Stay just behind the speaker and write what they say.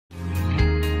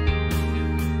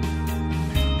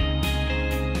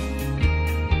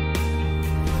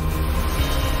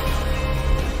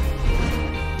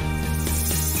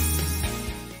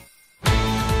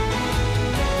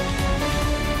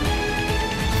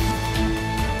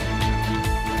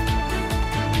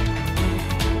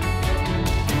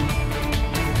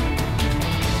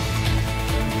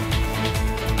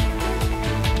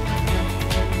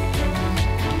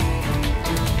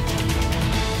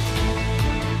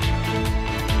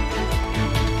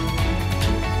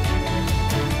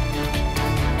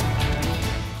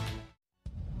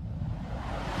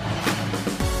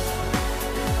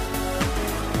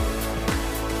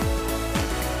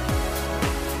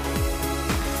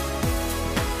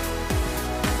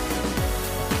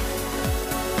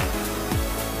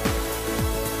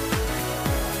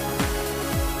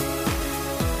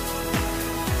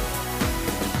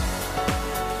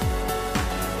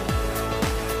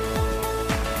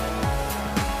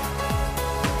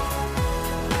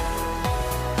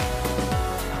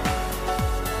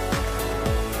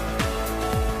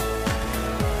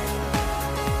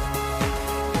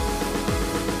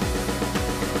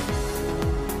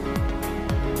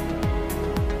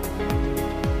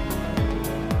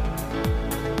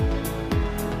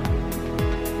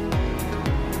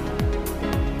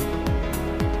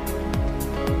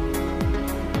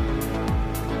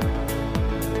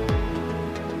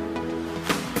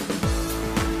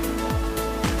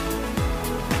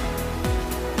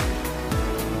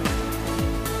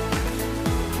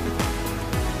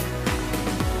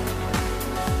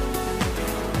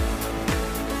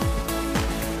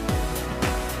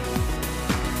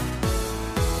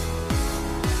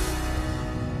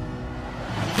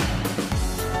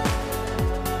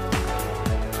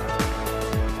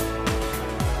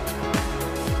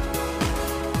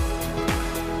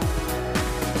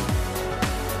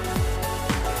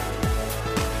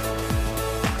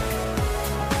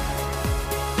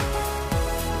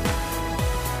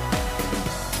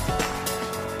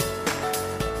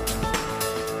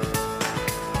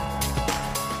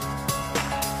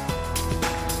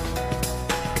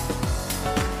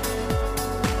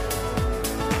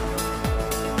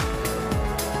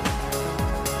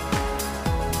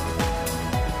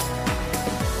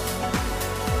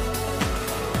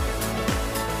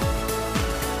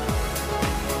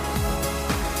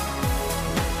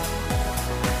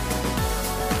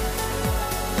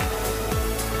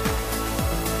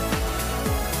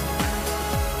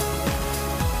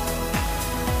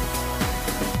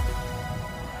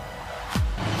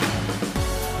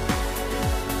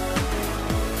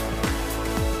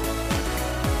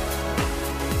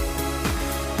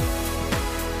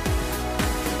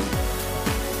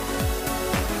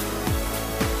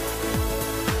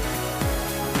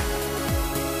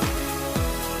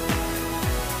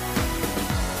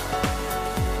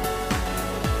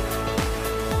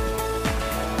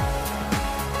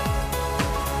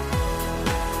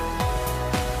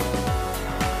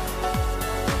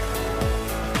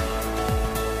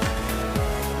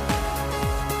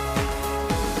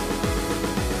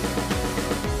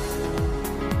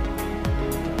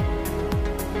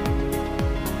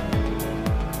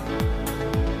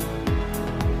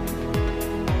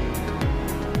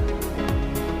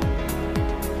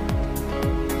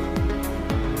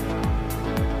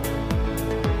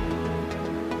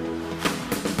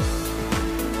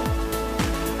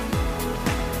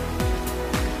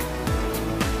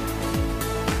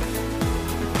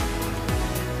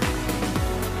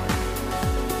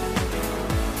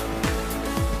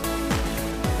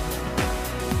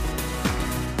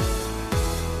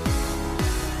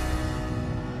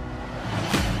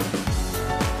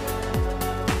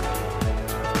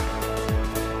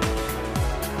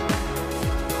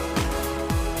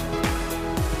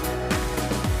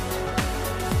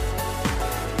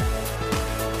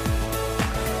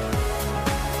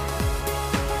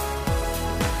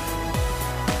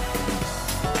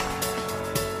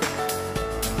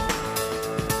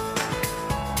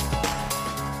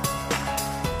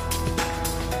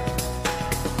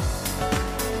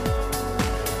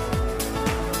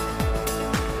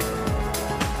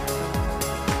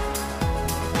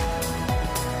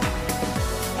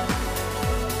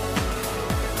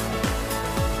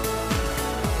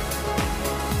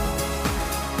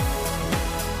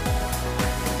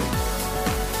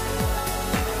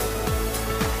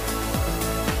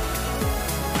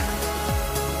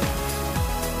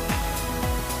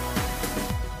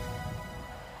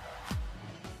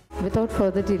Without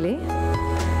further delay,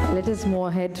 let us move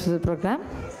ahead to the program.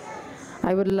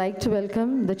 I would like to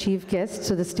welcome the chief guest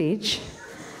to the stage,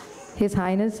 His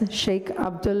Highness Sheikh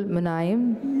Abdul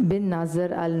Munaim bin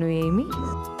Nasser Al Nuaimi.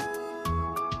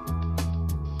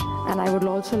 And I would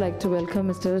also like to welcome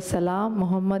Mr. Salam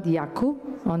Muhammad Yaqub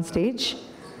on stage.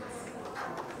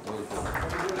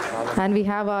 And we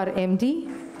have our MD,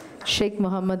 Sheikh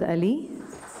Muhammad Ali.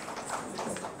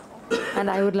 And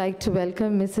I would like to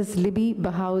welcome Mrs. Libby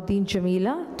Bahauddin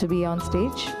Jamila to be on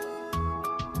stage.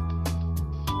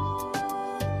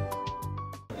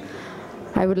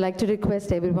 I would like to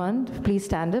request everyone to please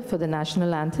stand up for the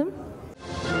national anthem.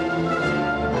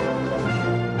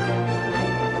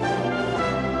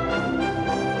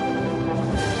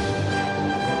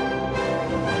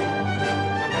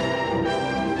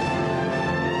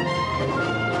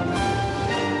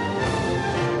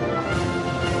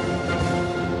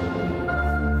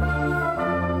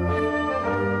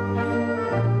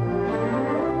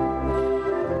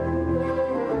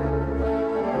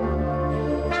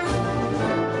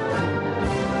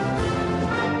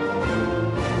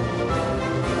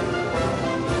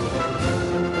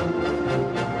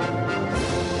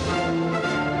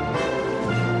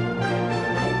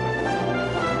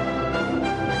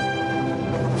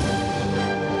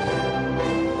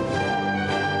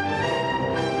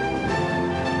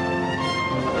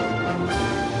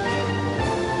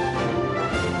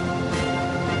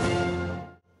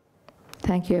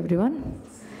 Thank you, everyone.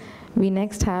 We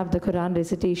next have the Quran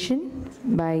recitation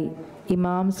by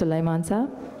Imam Sulaiman Sahab.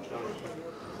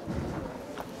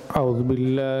 أعوذ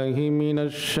بالله من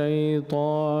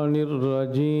الشيطان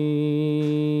الرجيم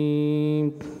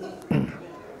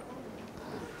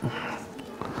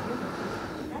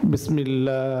بسم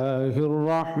الله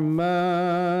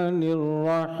الرحمن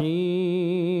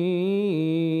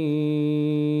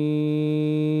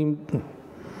الرحيم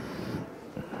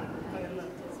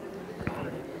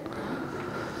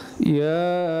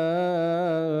يا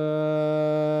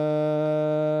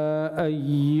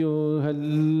أيها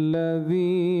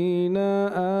الذين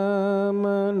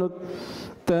آمنوا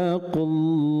اتقوا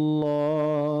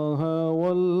الله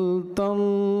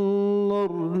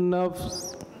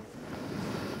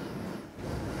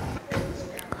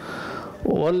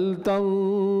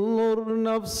ولتنظر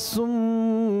نفس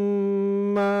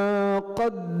ما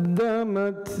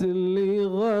قدمت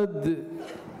لغد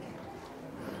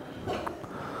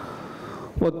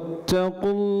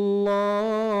واتقوا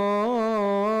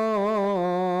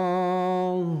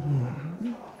الله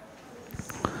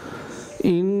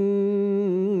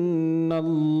إن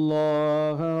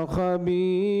الله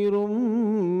خبير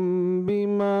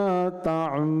بما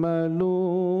تعملون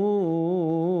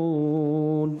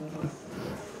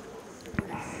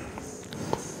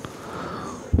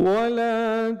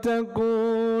ولا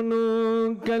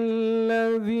تكونوا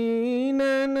كالذين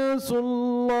نسوا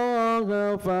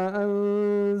الله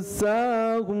فأنساهم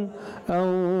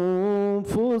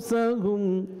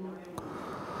أنفسهم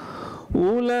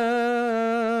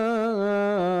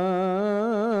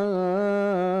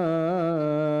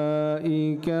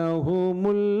أولئك هم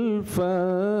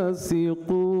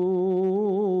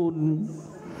الفاسقون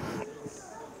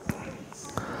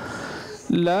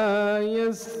لا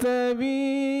يستوي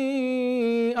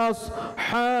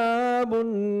أصحاب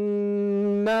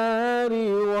النار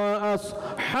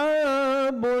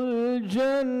وأصحاب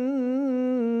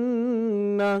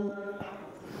الجنة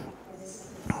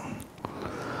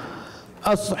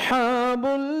أصحاب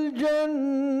الجنة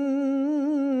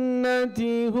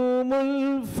هم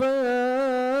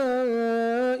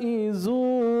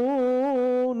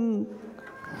الفائزون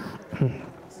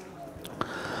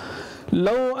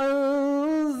لو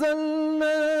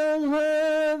أنزلنا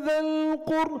هذا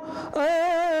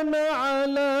القرآن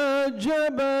على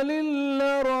جبل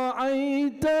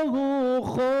لرأيته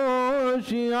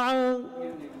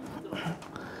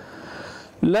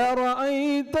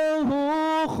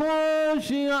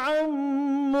خاشعا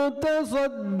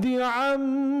متصدعا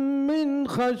من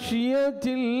خشية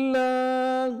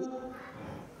الله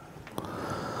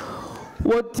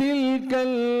وتلك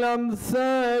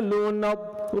الأمثال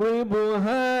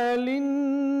نضربها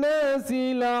للناس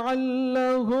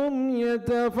لعلهم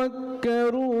يتفكرون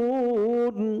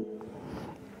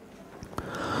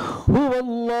هو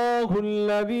الله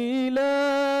الذي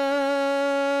لا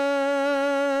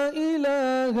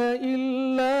إله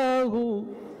إلا هو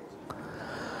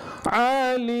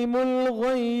عالم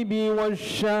الغيب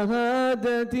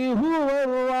والشهادة هو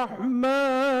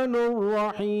الرحمن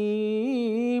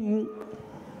الرحيم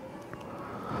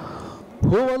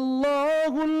هو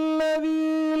الله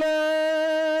الذي لا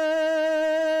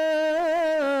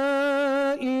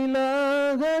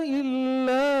إله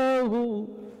إلا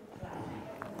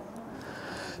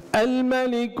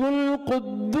الملك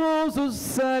القدوس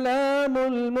السلام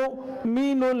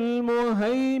المؤمن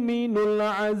المهيمن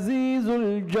العزيز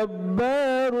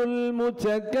الجبار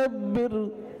المتكبر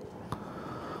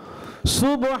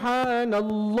سبحان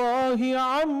الله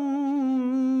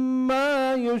عما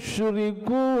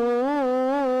يشركون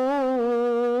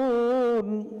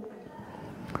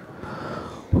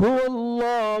هو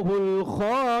الله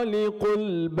الخالق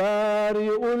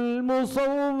البارئ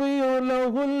المصور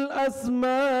له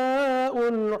الأسماء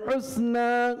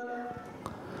الحسنى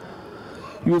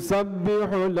يسبح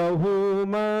له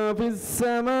ما في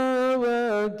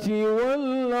السماوات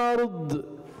والأرض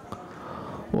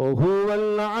وهو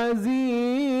العزيز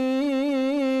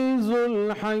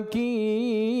الحكيم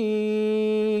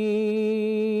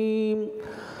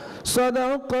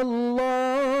صدق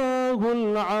الله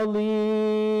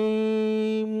العظيم.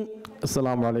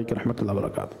 السلام عليكم ورحمة الله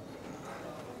وبركاته.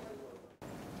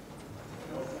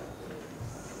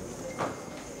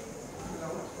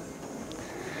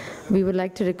 We would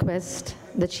like to request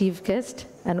the chief guest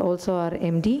and also our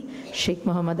MD, Sheikh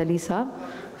Muhammad Ali Saab,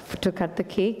 to cut the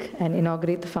cake and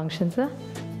inaugurate the function, sir.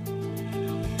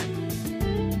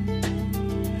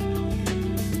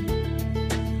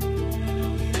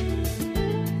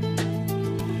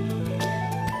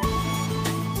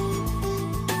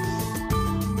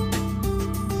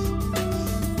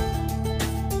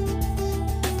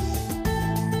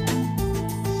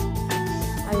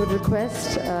 I would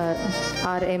request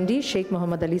our MD, Sheikh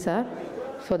Muhammad Ali Saab,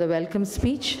 for the welcome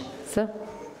speech, sir.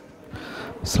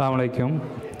 Assalamu alaikum.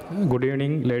 Good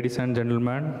evening, ladies and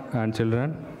gentlemen and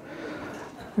children.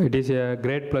 It is a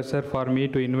great pleasure for me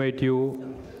to invite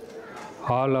you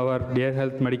all our Dear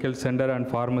Health Medical Center and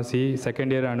Pharmacy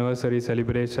second year anniversary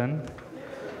celebration.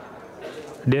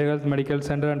 Dear Health Medical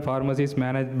Center and Pharmacy is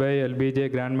managed by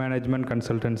LBJ Grand Management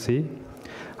Consultancy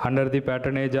under the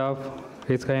patronage of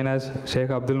His Highness Sheikh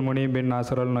Abdul Munim bin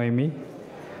Nasser Al Noimi.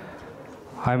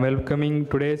 I am welcoming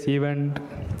today's event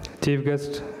chief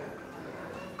guest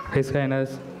His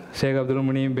Highness Sheikh Abdul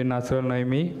Munim bin Nasser Al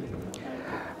Noimi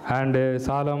and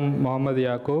Salam Muhammad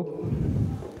Yaqub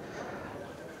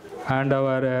and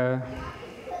our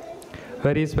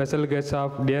very special guests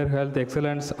of Dear Health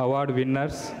Excellence Award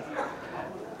winners,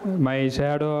 my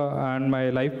shadow and my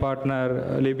life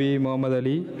partner Libby Muhammad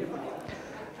Ali,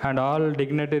 and all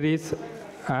dignitaries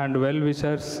and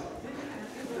well-wishers,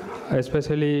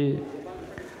 especially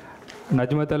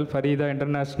Najmat Al Farida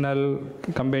International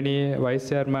Company Vice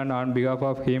Chairman. On behalf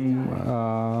of him,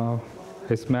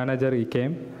 his manager he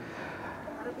came,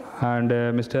 and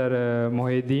Mr.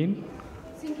 Mohiddin,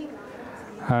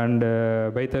 and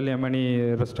Baital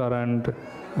Yamani Restaurant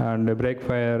and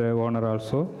Breakfire owner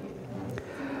also,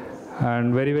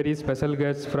 and very special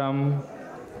guests from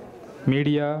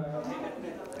media,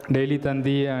 Daily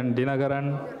Tandi and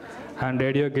Dinagaran and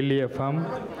Radio Gilli FM.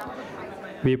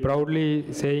 We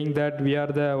proudly saying that we are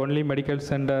the only medical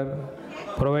center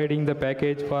providing the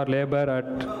package for labor at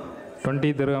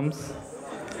 20 dirhams.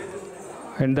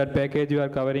 In that package, we are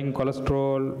covering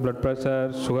cholesterol, blood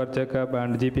pressure, sugar checkup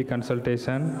and GP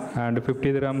consultation, and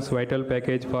 50 dirhams vital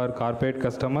package for corporate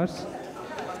customers.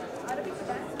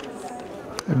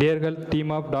 Dear Health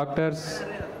team of doctors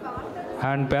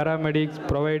and paramedics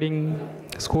providing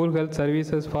school health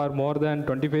services for more than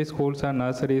 25 schools and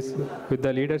nurseries with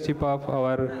the leadership of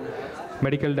our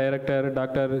medical director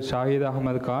Dr. Shahid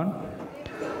Ahmad Khan.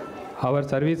 Our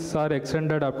services are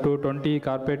extended up to 20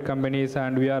 corporate companies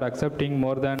and we are accepting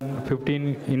more than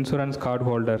 15 insurance card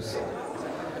holders.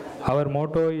 Our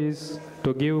motto is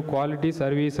to give quality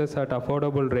services at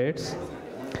affordable rates.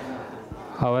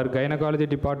 Our gynecology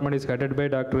department is headed by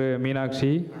Dr.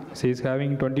 Meenakshi. She is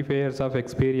having 25 years of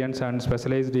experience and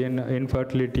specialized in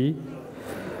infertility.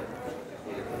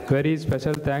 Very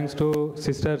special thanks to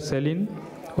Sister Celine,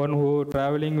 one who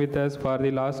traveling with us for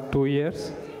the last 2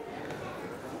 years.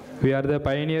 We are the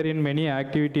pioneer in many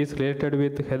activities related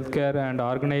with healthcare and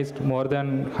organized more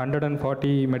than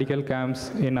 140 medical camps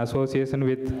in association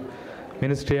with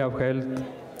Ministry of Health,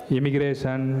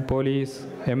 Immigration, Police,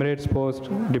 Emirates Post,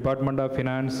 Department of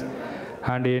Finance,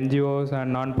 and NGOs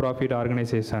and non-profit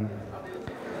organizations.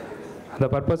 The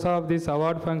purpose of this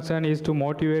award function is to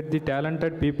motivate the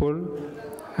talented people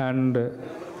and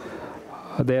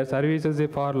their services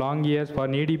for long years for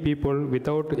needy people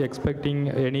without expecting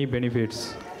any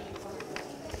benefits.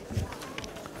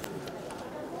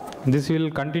 This will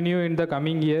continue in the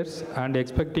coming years and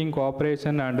expecting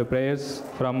cooperation and prayers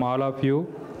from all of you.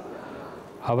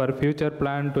 Our future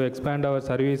plan to expand our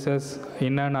services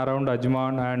in and around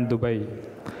Ajman and Dubai.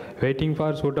 Waiting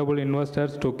for suitable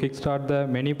investors to kickstart the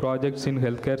many projects in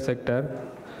healthcare sector.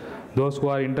 Those who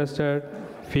are interested,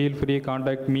 feel free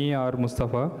contact me or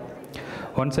Mustafa.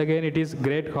 Once again, it is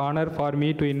great honor for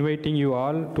me to inviting you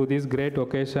all to this great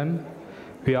occasion.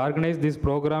 We organize this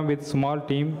program with small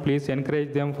team. Please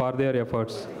encourage them for their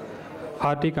efforts.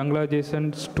 Hearty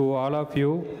congratulations to all of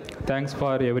you. Thanks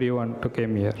for everyone to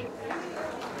come here.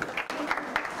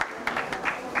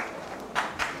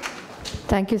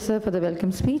 Thank you, sir, for the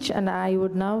welcome speech. And I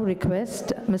would now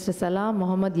request Mr. Salam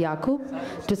Muhammad Yaqub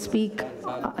to speak,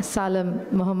 Salam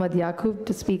Muhammad Yaqub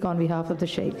to speak on behalf of the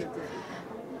Sheikh.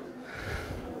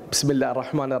 Bismillah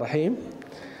ar-Rahman ar-Rahim.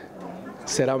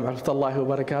 Assalamu alaikum wa rahmatullahi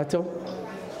wa barakatuh.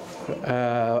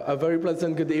 A very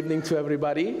pleasant good evening to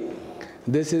everybody.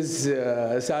 This is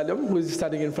Salam, who is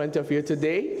standing in front of you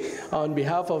today on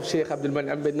behalf of Sheikh Abdul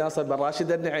Mun'im bin Nasser bin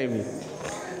Rashid al-Naimi.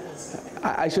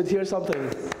 I should hear something.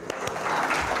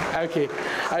 Okay,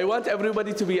 I want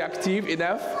everybody to be active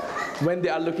enough when they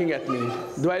are looking at me.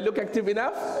 Do I look active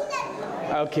enough?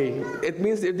 Okay, it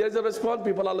means if there's a response,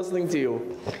 people are listening to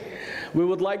you. We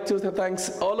would like to thank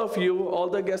all of you, all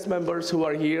the guest members who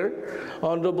are here,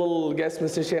 Honorable guest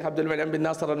Mr. Sheikh Abdul Mun'im bin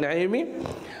Nasser al-Naimi,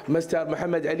 Mr.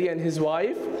 Muhammad Ali and his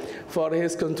wife for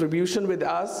his contribution with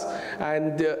us,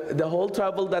 and the whole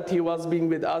travel that he was being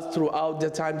with us throughout the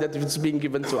time that it was being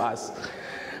given to us.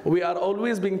 We are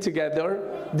always being together.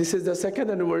 This is the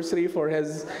second anniversary for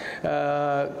his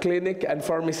clinic and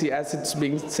pharmacy, as it's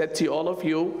being said to all of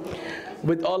you.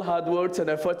 With all hard works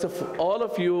and efforts of all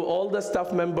of you, all the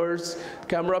staff members,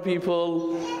 camera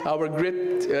people, our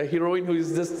great heroine who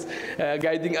is just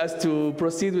guiding us to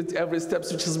proceed with every step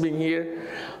which is being here,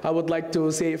 I would like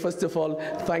to say, first of all,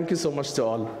 thank you so much to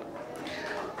all.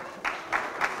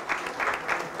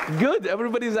 Good,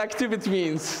 everybody's active, it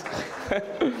means.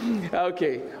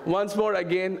 Okay, once more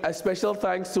again, a special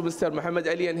thanks to Mr. Muhammad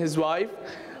Ali and his wife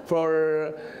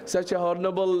for such a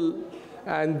honorable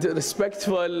and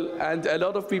respectful, and a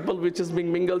lot of people which is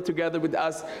being mingled together with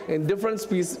us in different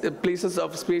places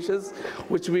of spaces,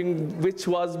 which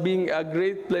was being a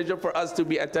great pleasure for us to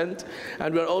be attend,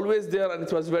 and we're always there, and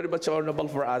it was very much honorable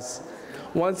for us.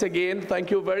 Once again,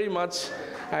 thank you very much,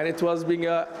 and it was being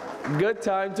a good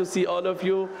time to see all of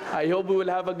you. I hope we will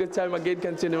have a good time again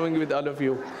continuing with all of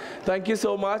you. Thank you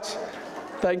so much,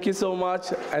 and thank you so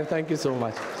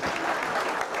much.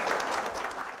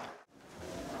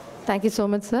 Thank you so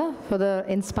much, sir, for the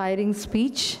inspiring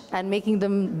speech and making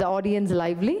the audience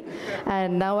lively.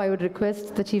 And now I would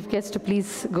request the chief guest to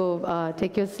please go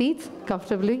take your seats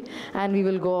comfortably, and we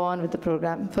will go on with the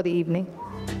program for the evening.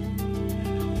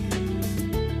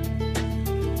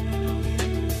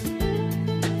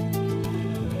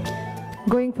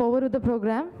 Going forward with the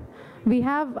program, we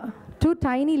have two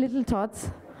tiny little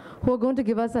tots who are going to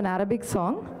give us an Arabic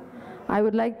song. I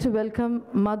would like to welcome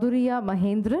Madhuriya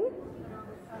Mahendran.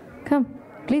 Come,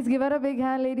 please give her a big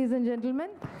hand, ladies and gentlemen.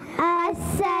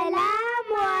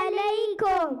 Assalamu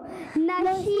alaikum.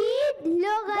 Nasheed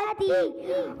lugati.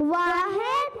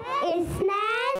 Wahid isnan